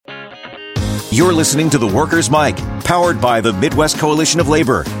You're listening to The Workers' Mic, powered by the Midwest Coalition of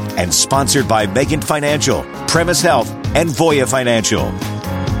Labor and sponsored by Megan Financial, Premise Health, and Voya Financial.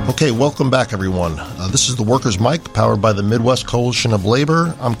 Okay, welcome back, everyone. This is The Workers' Mic, powered by the Midwest Coalition of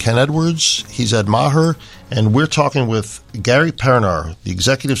Labor. I'm Ken Edwards. He's Ed Maher. And we're talking with Gary Perinar, the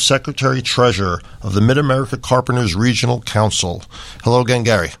Executive Secretary-Treasurer of the Mid-America Carpenters Regional Council. Hello again,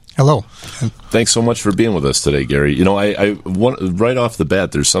 Gary. Hello. Thanks so much for being with us today, Gary. You know, I want, right off the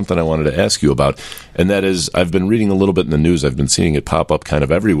bat, there's something I wanted to ask you about, and that is, I've been reading a little bit in the news, I've been seeing it pop up kind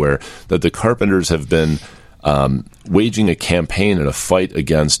of everywhere, that the Carpenters have been waging a campaign and a fight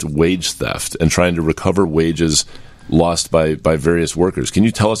against wage theft and trying to recover wages lost by various workers. Can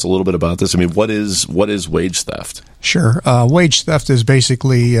you tell us a little bit about this? I mean, what is wage theft? Sure. Wage theft is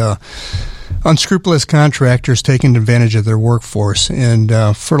basically unscrupulous contractors taking advantage of their workforce. And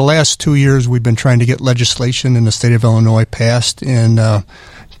for the last 2 years, we've been trying to get legislation in the state of Illinois passed. And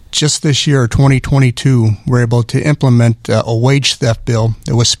just this year, 2022, we're able to implement a wage theft bill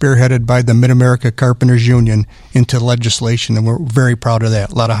that was spearheaded by the Mid-America Carpenters Union into legislation. And we're very proud of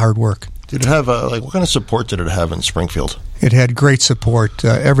that. A lot of hard work. Did it have, what kind of support did it have in Springfield? It had great support.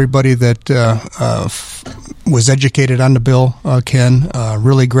 Everybody that was educated on the bill, Ken,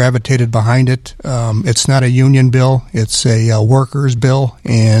 really gravitated behind it. It's not a union bill. It's a workers' bill.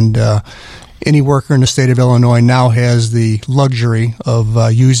 And any worker in the state of Illinois now has the luxury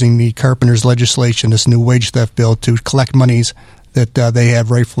of using the Carpenters legislation, this new wage theft bill, to collect monies that they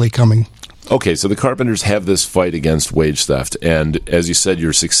have rightfully coming. Okay, so the Carpenters have this fight against wage theft, and as you said,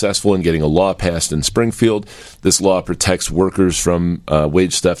 you're successful in getting a law passed in Springfield. This law protects workers from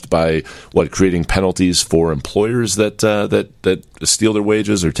wage theft by, creating penalties for employers that steal their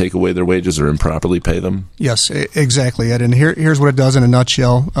wages or take away their wages or improperly pay them? Yes, exactly, Ed. And here's what it does in a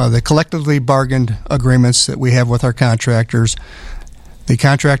nutshell. The collectively bargained agreements that we have with our contractors, the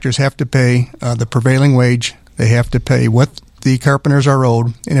contractors have to pay the prevailing wage. They have to pay what the carpenters are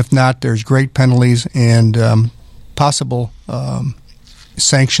owed, and if not, there's great penalties and possible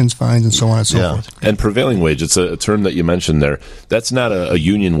sanctions, fines, and so on and so forth. And prevailing wage, it's a term that you mentioned there. That's not a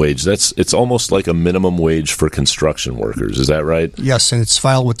union wage. It's almost like a minimum wage for construction workers. Is that right? Yes, and it's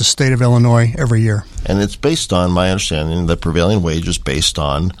filed with the state of Illinois every year. And it's based on, my understanding, the prevailing wage is based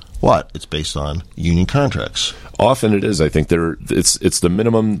on what? It's based on union contracts. Often it is. I think it's the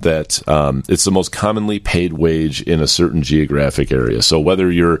minimum that it's the most commonly paid wage in a certain geographic area. So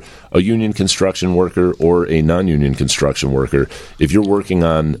whether you're a union construction worker or a non-union construction worker, if you're working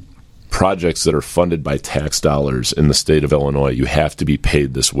on projects that are funded by tax dollars in the state of Illinois, you have to be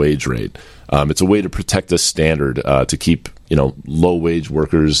paid this wage rate. It's a way to protect this standard to keep low wage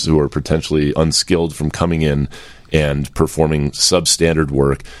workers who are potentially unskilled from coming in and performing substandard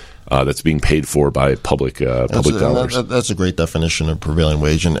work that's being paid for by public dollars. That's a great definition of prevailing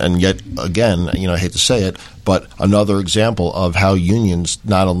wage, and yet again, I hate to say it, but another example of how unions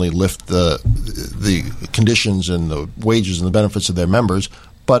not only lift the conditions and the wages and the benefits of their members,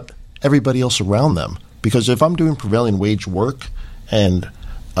 but everybody else around them. Because if I'm doing prevailing wage work, and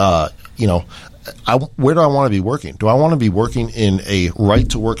where do I want to be working? Do I want to be working in a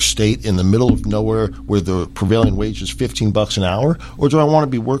right-to-work state in the middle of nowhere where the prevailing wage is $15 an hour? Or do I want to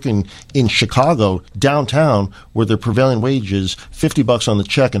be working in Chicago, downtown, where the prevailing wage is $50 on the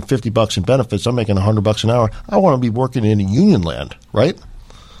check and $50 in benefits? I'm making $100 an hour. I want to be working in a union land, right?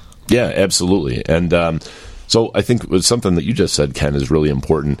 Yeah, absolutely. And so I think something that you just said, Ken, is really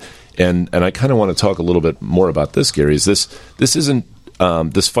important. And I kind of want to talk a little bit more about this, Gary. This isn't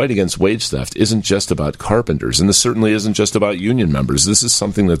this fight against wage theft isn't just about carpenters, and this certainly isn't just about union members. This is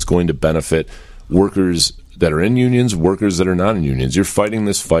something that's going to benefit workers that are in unions, workers that are not in unions. You're fighting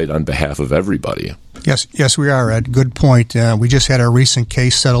this fight on behalf of everybody. Yes, we are, Ed. Good point. We just had our recent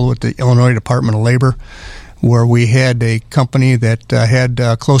case settled with the Illinois Department of Labor, where we had a company that had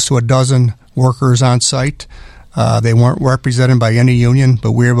close to a dozen workers on site. They weren't represented by any union,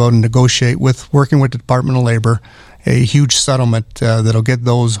 but we were able to negotiate working with the Department of Labor, a huge settlement that'll get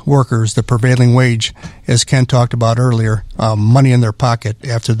those workers the prevailing wage, as Ken talked about earlier, money in their pocket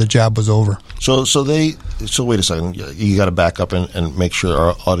after the job was over. So wait a second. You got to back up and make sure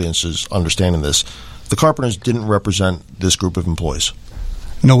our audience is understanding this. The Carpenters didn't represent this group of employees.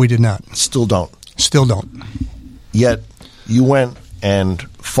 No, we did not. Still don't. Still don't. Yet you went and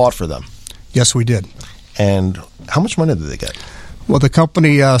fought for them. Yes, we did. And how much money did they get? Well, the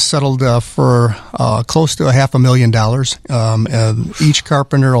company settled for close to $500,000. Each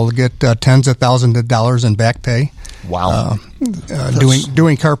carpenter will get tens of thousands of dollars in back pay. Wow.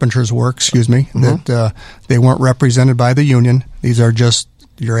 Doing carpenter's work, mm-hmm. That they weren't represented by the union. These are just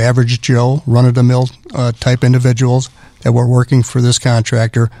your average Joe, run-of-the-mill type individuals that were working for this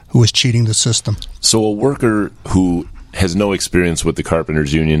contractor who was cheating the system. So a worker who has no experience with the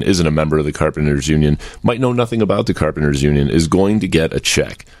Carpenters Union, isn't a member of the Carpenters Union, might know nothing about the Carpenters Union, is going to get a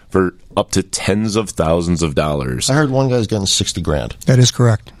check for up to tens of thousands of dollars. I heard one guy's getting $60,000. That is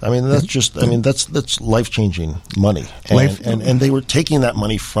correct. I mean, that's life-changing money. And they were taking that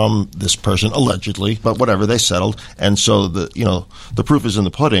money from this person, allegedly, but whatever, they settled. And so the proof is in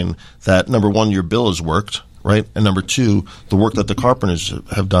the pudding that, number one, your bill has worked, right? And number two, the work that the Carpenters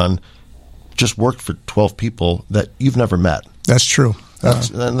have done just worked for 12 people that you've never met. That's true. That's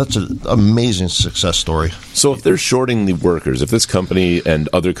an amazing success story. So if they're shorting the workers, if this company and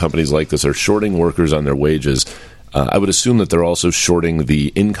other companies like this are shorting workers on their wages, I would assume that they're also shorting the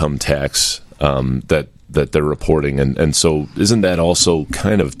income tax that they're reporting. And so isn't that also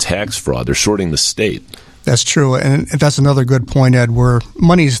kind of tax fraud? They're shorting the state. That's true, and that's another good point, Ed, where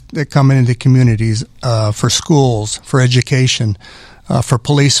monies that come into communities for schools, for education, for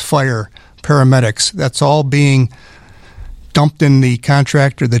police, fire, paramedics, that's all being dumped in the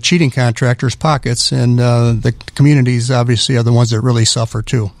cheating contractor's pockets, and the communities obviously are the ones that really suffer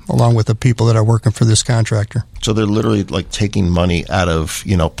too, along with the people that are working for this contractor. So they're literally like taking money out of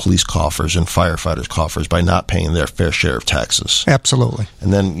police coffers and firefighters' coffers by not paying their fair share of taxes. Absolutely.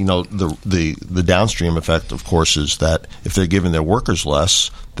 And then the downstream effect, of course, is that if they're giving their workers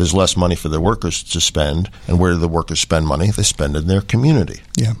less, there's less money for their workers to spend, and where do the workers spend money? They spend it in their community.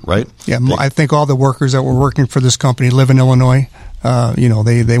 Yeah. Right? Yeah. I think all the workers that were working for this company live in Illinois.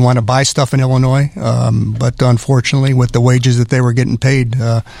 They want to buy stuff in Illinois, but unfortunately, with the wages that they were getting paid,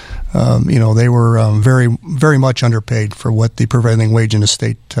 they were very, very much underpaid for what the prevailing wage in the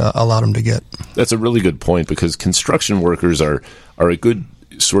state allowed them to get. That's a really good point, because construction workers are a good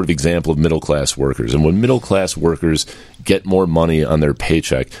sort of example of middle-class workers. And when middle-class workers get more money on their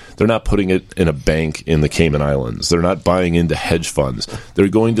paycheck, they're not putting it in a bank in the Cayman Islands. They're not buying into hedge funds. They're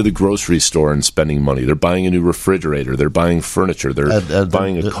going to the grocery store and spending money. They're buying a new refrigerator. They're buying furniture. They're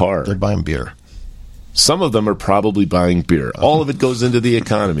buying a car. They're buying beer. Some of them are probably buying beer. All of it goes into the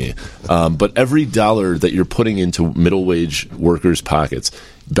economy. But every dollar that you're putting into middle-wage workers' pockets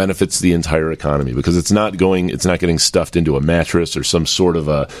benefits the entire economy, because it's not getting stuffed into a mattress or some sort of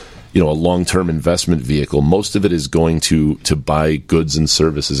a long-term investment vehicle. Most of it is going to buy goods and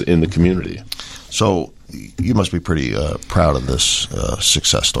services in the community. So you must be pretty proud of this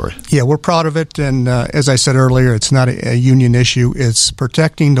success story. Yeah, we're proud of it. And as I said earlier, it's not a union issue. It's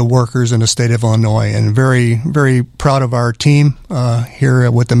protecting the workers in the state of Illinois. And very, very proud of our team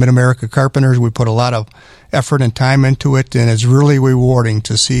here with the Mid-America Carpenters. We put a lot of effort and time into it, and it's really rewarding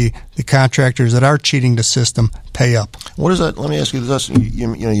to see the contractors that are cheating the system pay up. What is that? Let me ask you this.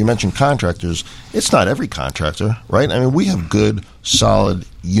 You mentioned contractors. It's not every contractor, right? I mean, we have good, solid,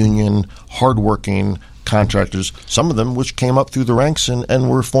 union, hardworking contractors, some of them which came up through the ranks and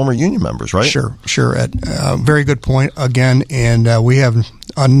were former union members, right? Sure, Ed. Very good point again, and we have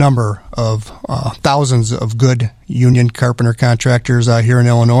a number of thousands of good union carpenter contractors here in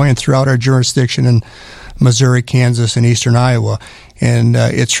Illinois and throughout our jurisdiction in Missouri, Kansas, and eastern Iowa. And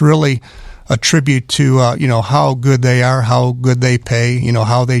it's really a tribute to how good they are, how good they pay,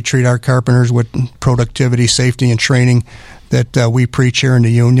 how they treat our carpenters with productivity, safety, and training that we preach here in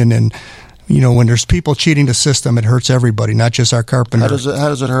the union. And when there's people cheating the system, it hurts everybody, not just our carpenters. How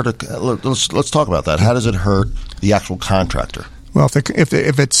does it hurt? Let's talk about that. How does it hurt the actual contractor? Well,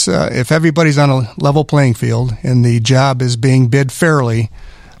 if everybody's on a level playing field and the job is being bid fairly,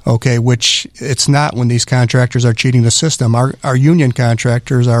 okay, which it's not when these contractors are cheating the system. Our union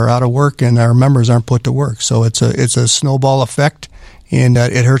contractors are out of work and our members aren't put to work. So it's a snowball effect, and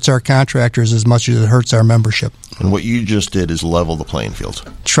it hurts our contractors as much as it hurts our membership. And what you just did is level the playing field.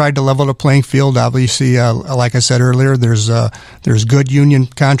 Tried to level the playing field. Obviously, like I said earlier, there's good union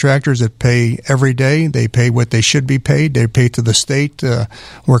contractors that pay every day. They pay what they should be paid. They pay to the state,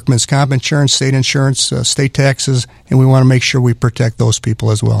 workman's comp insurance, state taxes, and we want to make sure we protect those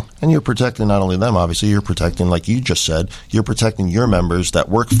people as well. And you're protecting not only them, obviously, you're protecting, like you just said, you're protecting your members that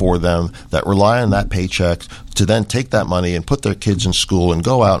work for them, that rely on that paycheck to then take that money and put their kids in school and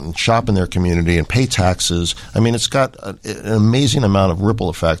go out and shop in their community and pay taxes. I mean, it's got an amazing amount of ripple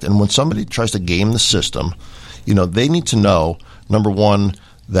effect. And when somebody tries to game the system, they need to know, number one,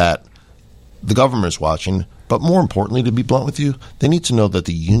 that the government is watching, but more importantly, to be blunt with you, they need to know that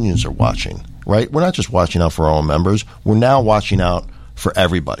the unions are watching, right? We're not just watching out for our own members. We're now watching out for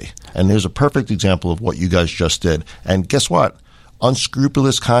everybody. And there's a perfect example of what you guys just did. And guess what?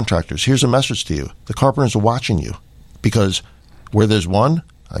 Unscrupulous contractors, here's a message to you. The carpenters are watching you, because where there's one,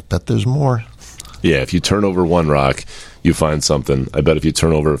 I bet there's more. Yeah, if you turn over one rock, you find something. I bet if you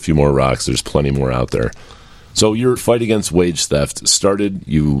turn over a few more rocks, there's plenty more out there. So your fight against wage theft started,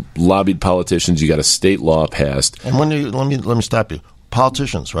 you lobbied politicians, you got a state law passed. And let me stop you.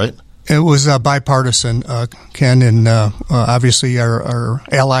 Politicians, right? It was bipartisan, Ken, and obviously our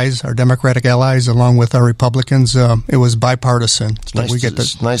allies, our Democratic allies, along with our Republicans, it was bipartisan.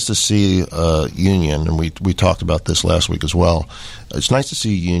 It's nice to see a union, and we talked about this last week as well. It's nice to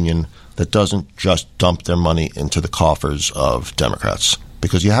see a union that doesn't just dump their money into the coffers of Democrats,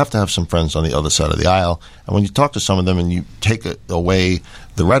 because you have to have some friends on the other side of the aisle. And when you talk to some of them and you take away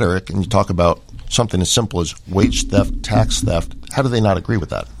the rhetoric and you talk about something as simple as wage theft, tax theft, how do they not agree with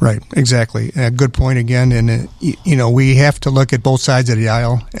that? Right, exactly. Good point again. And, we have to look at both sides of the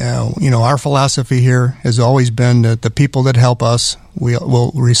aisle. Our philosophy here has always been that the people that help us,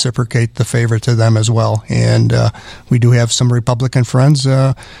 we'll reciprocate the favor to them as well. And we do have some Republican friends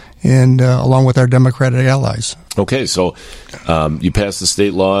and along with our Democratic allies. Okay, so you passed the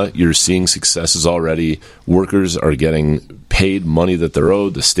state law. You're seeing successes already. Workers are getting paid money that they're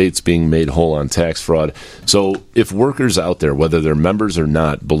owed. The state's being made whole on tax fraud. So if workers out there, whether they're members or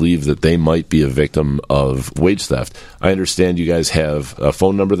not, believe that they might be a victim of wage theft, I understand you guys have a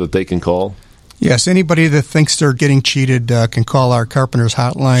phone number that they can call? Yes, anybody that thinks they're getting cheated can call our Carpenters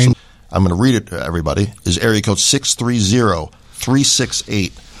hotline. I'm going to read it to everybody. Is area code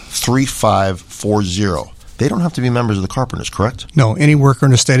 630-368-3540. They don't have to be members of the Carpenters, correct? No, any worker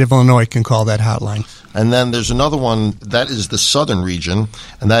in the state of Illinois can call that hotline. And then there's another one, that is the southern region,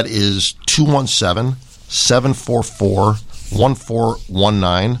 and that is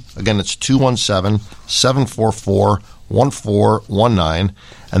 217-744-1419. Again, it's 217-744-1419.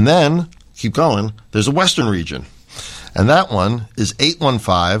 And then, keep going, there's a western region, and that one is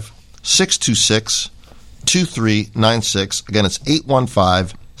 815-626-2396. Again, it's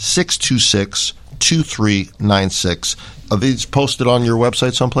 815-626-2396. Are these posted on your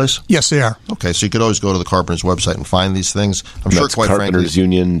website someplace? Yes, they are. Okay, so you could always go to the Carpenters website and find these things. I'm sure, quite frankly,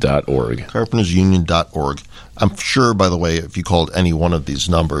 carpentersunion.org. Carpentersunion.org. I'm sure, by the way, if you called any one of these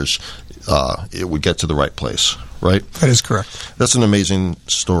numbers, it would get to the right place, right? That is correct. That's an amazing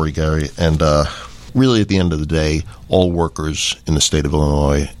story, Gary. And really, at the end of the day, all workers in the state of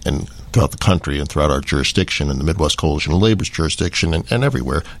Illinois and throughout the country and throughout our jurisdiction and the Midwest Coalition of Labor's jurisdiction and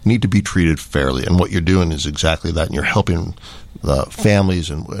everywhere need to be treated fairly. And what you're doing is exactly that. And you're helping families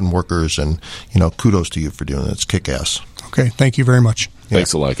and workers. And, kudos to you for doing it. It's kick-ass. Okay. Thank you very much.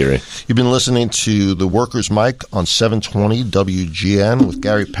 Thanks a lot, Gary. You've been listening to The Workers' Mic on 720 WGN with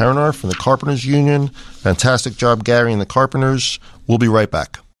Gary Perinar from the Carpenters Union. Fantastic job, Gary and the Carpenters. We'll be right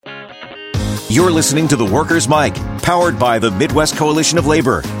back. You're listening to The Workers' Mic, powered by the Midwest Coalition of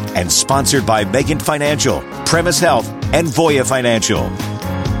Labor and sponsored by Megan Financial, Premise Health, and Voya Financial.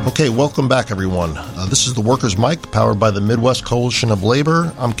 Okay, welcome back, everyone. This is The Workers' Mic, powered by the Midwest Coalition of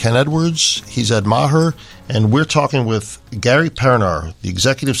Labor. I'm Ken Edwards. He's Ed Maher. And we're talking with Gary Perinar, the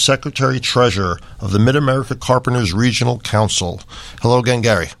Executive Secretary-Treasurer of the Mid-America Carpenters Regional Council. Hello again,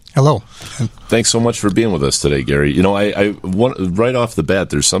 Gary. Hello. Thanks so much for being with us today, Gary. I want, right off the bat,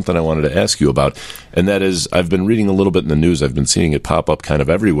 there's something I wanted to ask you about, and that is, I've been reading a little bit in the news, I've been seeing it pop up kind of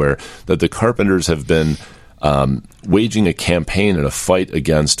everywhere, that the Carpenters have been waging a campaign and a fight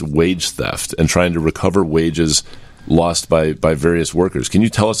against wage theft and trying to recover wages lost by various workers. Can you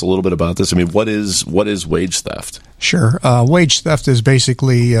tell us a little bit about this? I mean, what is wage theft? Sure. Wage theft is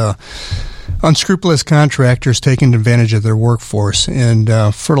basically unscrupulous contractors taking advantage of their workforce. And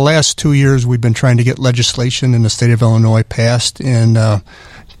for the last 2 years, we've been trying to get legislation in the state of Illinois passed. And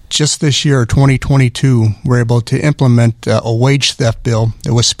just this year, 2022, we're able to implement a wage theft bill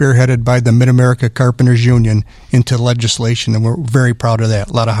that was spearheaded by the Mid-America Carpenters Union into legislation. And we're very proud of that.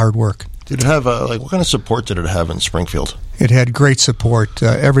 A lot of hard work. Did it have, what kind of support did it have in Springfield? It had great support.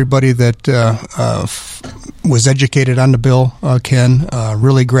 Everybody that was educated on the bill, Ken,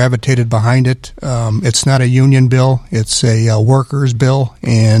 really gravitated behind it. It's not a union bill. It's a workers' bill.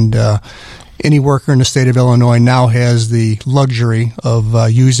 And any worker in the state of Illinois now has the luxury of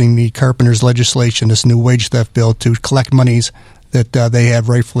using the Carpenters legislation, this new wage theft bill, to collect monies that they have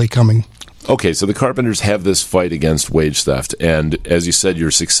rightfully coming. Okay, so the Carpenters have this fight against wage theft, and as you said,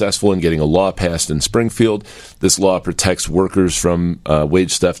 you're successful in getting a law passed in Springfield. This law protects workers from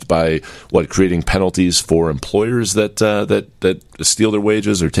wage theft by creating penalties for employers that steal their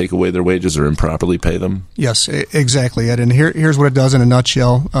wages or take away their wages or improperly pay them? Yes, exactly, Ed. And here's what it does in a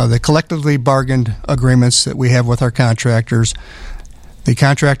nutshell. The collectively bargained agreements that we have with our contractors, the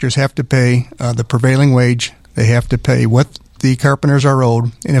contractors have to pay the prevailing wage. They have to pay what the carpenters are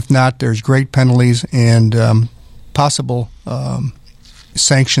owed, and if not, there's great penalties and possible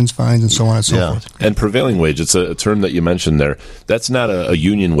sanctions, fines, and so on and so forth. And prevailing wage, it's a term that you mentioned there. That's not a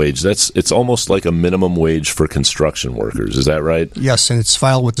union wage. It's almost like a minimum wage for construction workers. Is that right? Yes, and it's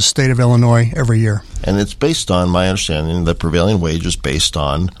filed with the state of Illinois every year. And it's based on, my understanding, the prevailing wage is based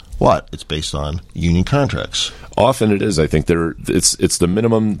on what? It's based on union contracts. Often it is. I think it's the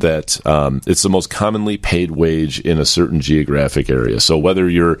minimum that it's the most commonly paid wage in a certain geographic area. So whether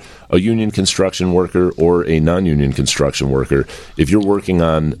you're a union construction worker or a non-union construction worker, if you're working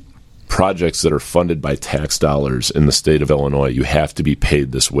on projects that are funded by tax dollars in the state of Illinois, you have to be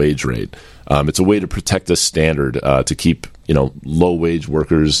paid this wage rate. It's a way to protect a standard to keep low wage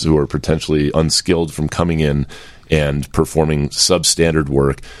workers who are potentially unskilled from coming in and performing substandard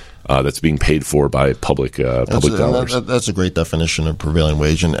work that's being paid for by public dollars. That's a great definition of prevailing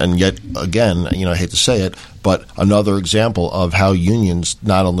wage, and yet again, I hate to say it, but another example of how unions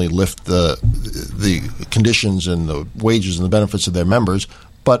not only lift the conditions and the wages and the benefits of their members,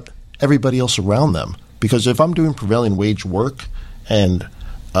 but everybody else around them. Because if I'm doing prevailing wage work, and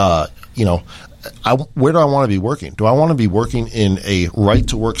where do I want to be working? Do I want to be working in a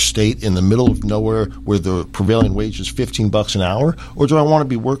right-to-work state in the middle of nowhere where the prevailing wage is $15 an hour? Or do I want to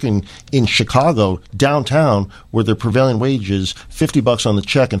be working in Chicago, downtown, where the prevailing wage is $50 on the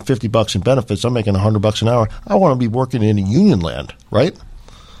check and $50 in benefits? I'm making $100 an hour. I want to be working in a union land, right?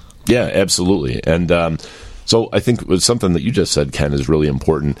 Yeah, absolutely. And so I think something that you just said, Ken, is really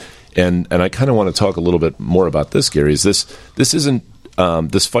important. And I kind of want to talk a little bit more about this, Gary. Is this isn't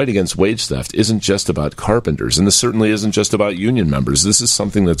this fight against wage theft isn't just about carpenters, and this certainly isn't just about union members. This is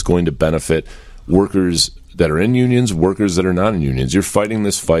something that's going to benefit workers that are in unions, workers that are not in unions. You're fighting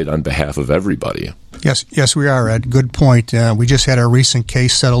this fight on behalf of everybody. Yes, we are, Ed. Good point. We just had a recent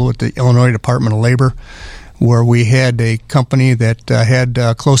case settled with the Illinois Department of Labor, where we had a company that had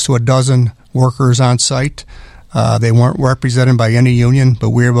close to a dozen workers on site. They weren't represented by any union, but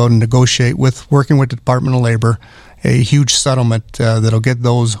we were able to negotiate working with the Department of Labor, a huge settlement that'll get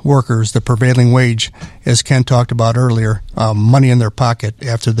those workers the prevailing wage, as Ken talked about earlier, money in their pocket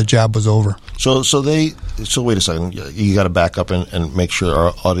after the job was over. So wait a second. You got to back up and make sure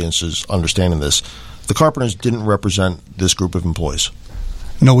our audience is understanding this. The Carpenters didn't represent this group of employees.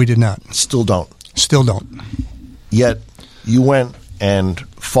 No, we did not. Still don't. Still don't. Yet you went and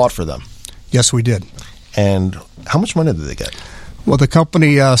fought for them. Yes, we did. And how much money did they get? Well, the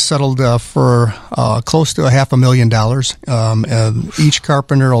company settled for close to $500,000. Each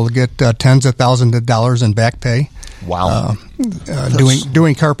carpenter will get tens of thousands of dollars in back pay. Wow.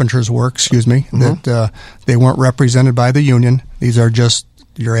 Doing carpenter's work, that they weren't represented by the union. These are just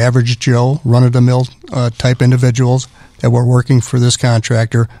your average Joe, run-of-the-mill type individuals that were working for this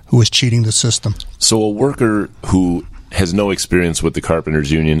contractor who was cheating the system. So a worker who has no experience with the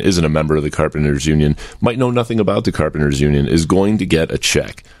Carpenters Union, isn't a member of the Carpenters Union, might know nothing about the Carpenters Union, is going to get a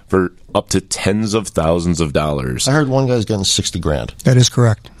check for up to tens of thousands of dollars. I heard one guy's getting $60,000. That is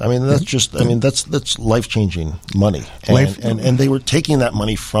correct. I mean, that's life-changing money. And they were taking that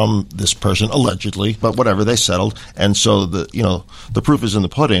money from this person, allegedly, but whatever, they settled. And so the proof is in the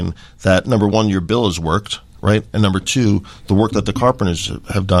pudding that, number one, your bill has worked, right? And number two, the work that the Carpenters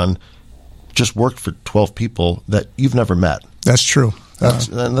have done just worked for 12 people that you've never met. That's true. That's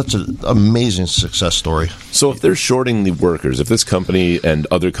an amazing success story. So if they're shorting the workers, if this company and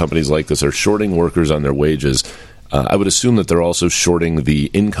other companies like this are shorting workers on their wages, I would assume that they're also shorting the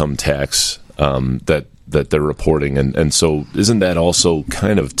income tax that they're reporting. And so isn't that also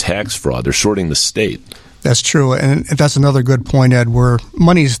kind of tax fraud? They're shorting the state. That's true, and that's another good point, Ed, where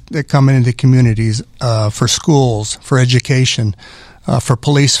monies that come into communities for schools, for education, for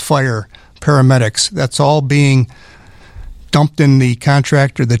police, fire, paramedics, that's all being dumped in the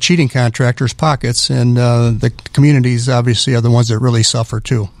cheating contractor's pockets, and the communities obviously are the ones that really suffer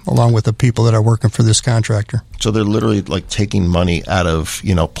too, along with the people that are working for this contractor. So they're literally like taking money out of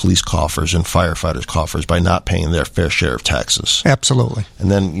police coffers and firefighters' coffers by not paying their fair share of taxes. Absolutely. And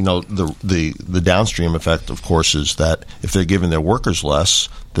then the downstream effect, of course, is that if they're giving their workers less,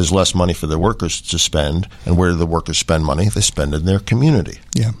 there's less money for their workers to spend. And where do the workers spend money? They spend it in their community.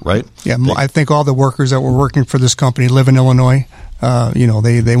 Yeah. Right? Yeah. I think all the workers that were working for this company live in Illinois.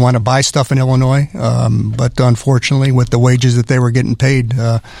 They want to buy stuff in Illinois, but unfortunately, with the wages that they were getting paid,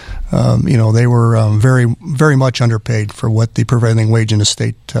 they were very, very much underpaid for what the prevailing wage in the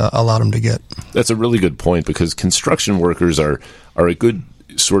state allowed them to get. That's a really good point, because construction workers are a good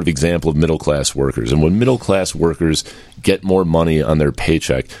sort of example of middle-class workers. And when middle-class workers get more money on their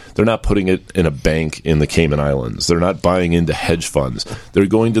paycheck, they're not putting it in a bank in the Cayman Islands. They're not buying into hedge funds. They're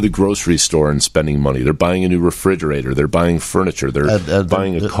going to the grocery store and spending money. They're buying a new refrigerator. They're buying furniture. They're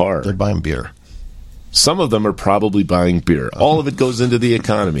buying a car. They're buying beer. Some of them are probably buying beer. All of it goes into the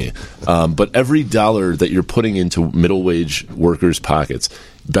economy. But every dollar that you're putting into middle wage workers' pockets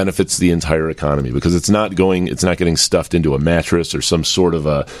benefits the entire economy, because it's not getting stuffed into a mattress or some sort of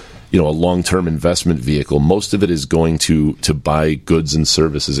a long-term investment vehicle. Most of it is going to buy goods and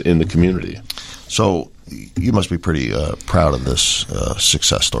services in the community. So you must be pretty proud of this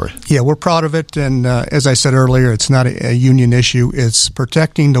success story. Yeah, we're proud of it. And as I said earlier, it's not a union issue. It's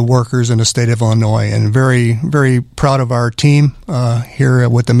protecting the workers in the state of Illinois. And very, very proud of our team here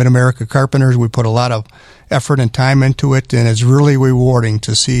with the Mid-America Carpenters. We put a lot of effort and time into it, and it's really rewarding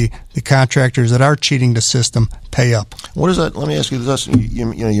to see the contractors that are cheating the system pay up. What is that? Let me ask you this.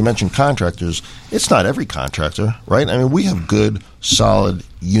 You mentioned contractors. It's not every contractor, right? I mean, we have good, solid,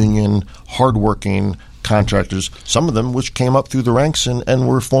 union, hardworking contractors, some of them which came up through the ranks and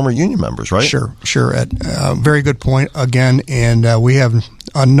were former union members, right? Sure. Very good point again, and we have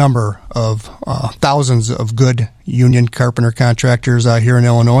a number of thousands of good union carpenter contractors here in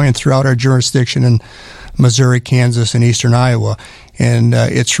Illinois and throughout our jurisdiction in Missouri, Kansas, and eastern Iowa. And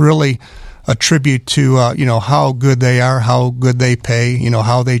it's really a tribute to how good they are, how good they pay,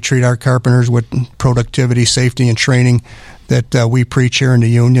 how they treat our carpenters with productivity, safety, and training that we preach here in the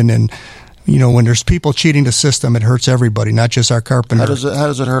union. And when there's people cheating the system, it hurts everybody, not just our carpenters. How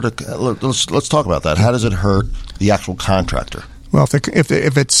does it hurt? Let's talk about that. How does it hurt the actual contractor? Well,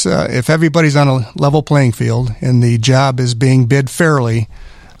 if everybody's on a level playing field and the job is being bid fairly,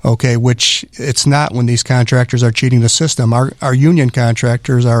 okay, which it's not when these contractors are cheating the system. Our union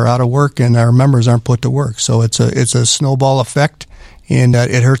contractors are out of work and our members aren't put to work. So it's a snowball effect, and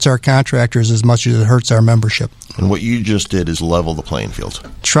it hurts our contractors as much as it hurts our membership. And what you just did is level the playing field.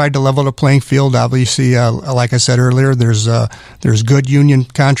 Tried to level the playing field. Obviously, like I said earlier, there's good union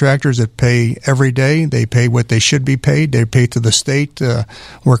contractors that pay every day. They pay what they should be paid. They pay to the state,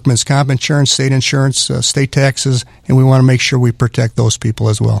 workman's comp insurance, state taxes, and we want to make sure we protect those people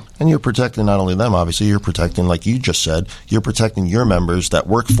as well. And you're protecting not only them, obviously, you're protecting, like you just said, you're protecting your members that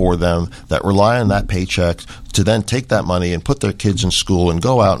work for them, that rely on that paycheck to then take that money and put their kids in school and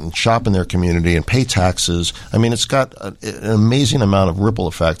go out and shop in their community and pay taxes. I mean, it's got an amazing amount of ripple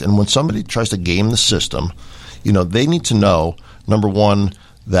effect. And when somebody tries to game the system, they need to know, number one,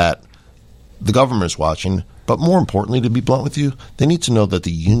 that the government is watching, but more importantly, to be blunt with you, they need to know that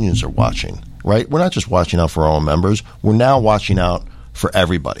the unions are watching, right? We're not just watching out for our own members. We're now watching out for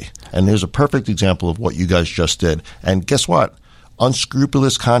everybody. And here's a perfect example of what you guys just did. And guess what?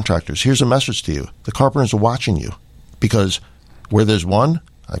 Unscrupulous contractors, here's a message to you. The carpenters are watching you, because where there's one,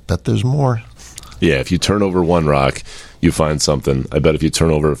 I bet there's more. Yeah, if you turn over one rock, you find something. I bet if you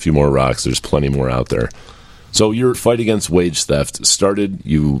turn over a few more rocks, there's plenty more out there. So your fight against wage theft started.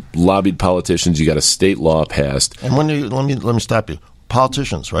 You lobbied politicians. You got a state law passed. And let me stop you.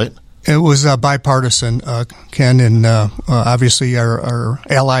 Politicians, right? It was bipartisan, Ken, and obviously our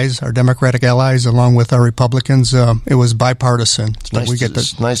allies, our Democratic allies, along with our Republicans, it was bipartisan.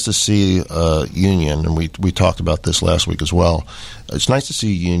 It's nice to see a union, and we talked about this last week as well. It's nice to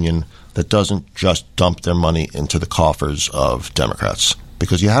see a union that doesn't just dump their money into the coffers of Democrats,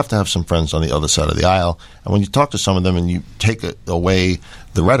 because you have to have some friends on the other side of the aisle. And when you talk to some of them and you take away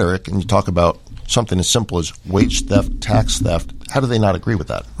the rhetoric and you talk about something as simple as wage theft, tax theft, how do they not agree with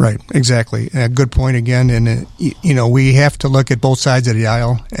that? Right, exactly. Good point again. And, we have to look at both sides of the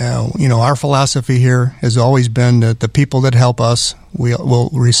aisle. Our philosophy here has always been that the people that help us, we'll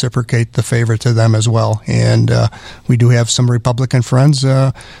reciprocate the favor to them as well. And we do have some Republican friends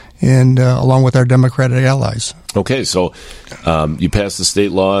and along with our Democratic allies. Okay, so you passed the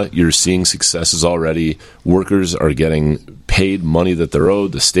state law. You're seeing successes already. Workers are getting paid money that they're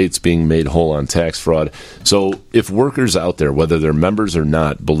owed. The state's being made whole on tax fraud. So if workers out there, whether they're members or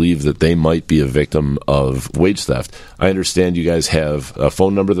not, believe that they might be a victim of wage theft, I understand you guys have a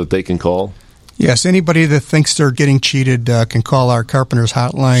phone number that they can call? Yes, anybody that thinks they're getting cheated can call our Carpenters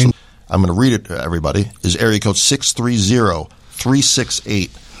hotline. I'm going to read it to everybody. Is area code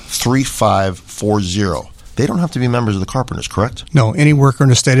 630-368-3540. They don't have to be members of the Carpenters, correct? No, any worker in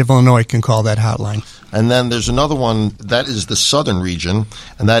the state of Illinois can call that hotline. And then there's another one, that is the southern region,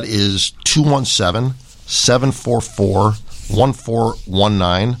 and that is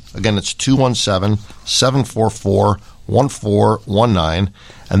 217-744-1419. Again, it's 217-744-1419.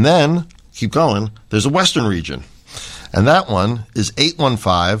 And then, keep going, there's a western region, and that one is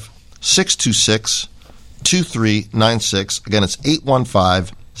 815-626-2396. Again, it's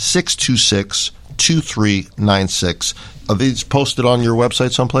 815-626-2396. Are these posted on your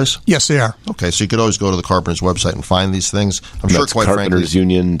website someplace? Yes, they are. Okay, so you could always go to the Carpenters website and find these things. I'm sure, quite frankly,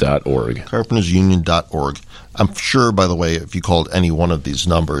 carpentersunion.org. Carpentersunion.org. I'm sure, by the way, if you called any one of these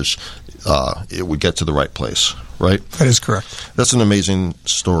numbers, it would get to the right place, right? That is correct. That's an amazing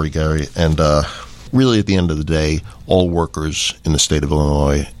story, Gary. And really, at the end of the day, all workers in the state of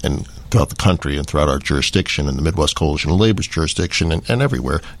Illinois and throughout the country and throughout our jurisdiction and the Midwest Coalition of Labor's jurisdiction and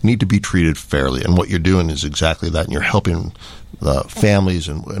everywhere need to be treated fairly. And what you're doing is exactly that. And you're helping families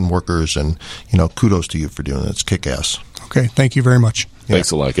and workers. And, kudos to you for doing it. It's kick-ass. Okay. Thank you very much.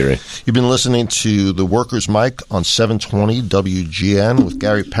 Thanks a lot, Gary. You've been listening to The Workers' Mic on 720 WGN with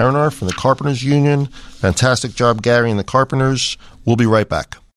Gary Perinar from the Carpenters Union. Fantastic job, Gary and the Carpenters. We'll be right back.